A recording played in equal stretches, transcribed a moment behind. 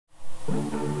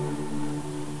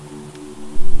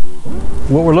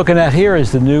What we're looking at here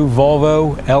is the new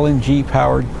Volvo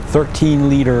LNG-powered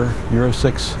 13-liter Euro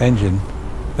 6 engine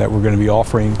that we're going to be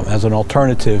offering as an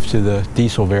alternative to the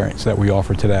diesel variants that we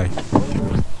offer today.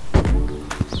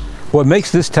 What makes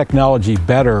this technology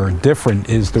better or different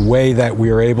is the way that we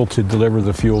are able to deliver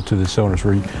the fuel to the cylinders.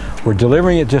 We're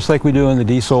delivering it just like we do in the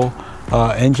diesel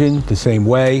engine, the same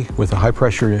way, with a high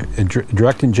pressure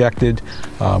direct injected.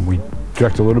 We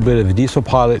direct a little bit of the diesel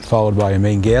pilot followed by a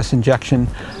main gas injection,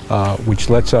 which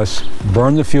lets us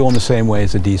burn the fuel in the same way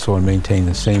as the diesel and maintain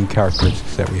the same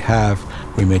characteristics that we have.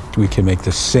 We can make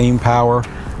the same power,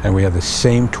 and we have the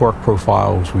same torque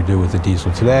profile as we do with the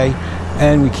diesel today,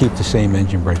 and we keep the same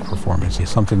engine brake performance.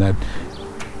 It's something that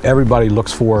everybody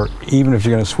looks for. Even if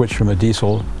you're going to switch from a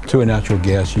diesel to a natural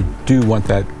gas, you do want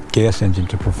that gas engine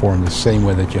to perform the same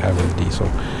way that you have with a diesel.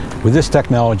 With this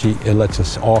technology, it lets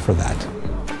us offer that.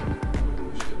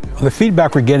 The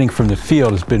feedback we're getting from the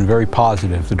field has been very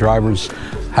positive. The drivers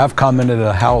have commented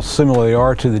on how similar they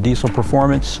are to the diesel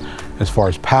performance as far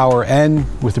as power and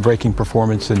with the braking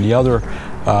performance, and the other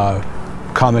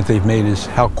comment they've made is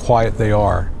how quiet they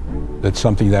are. That's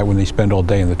something that when they spend all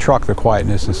day in the truck, the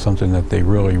quietness is something that they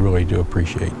really, really do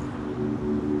appreciate.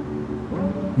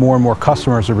 More and more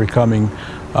customers are becoming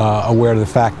aware of the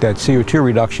fact that CO2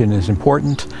 reduction is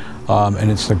important, and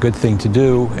it's a good thing to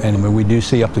do, and we do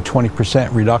see up to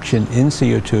 20% reduction in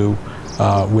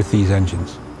CO2 with these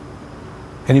engines.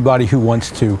 Anybody who wants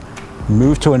to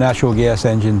move to a natural gas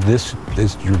engine, this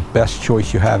is your best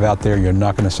choice you have out there. You're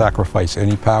not going to sacrifice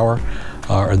any power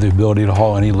or the ability to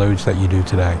haul any loads that you do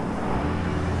today.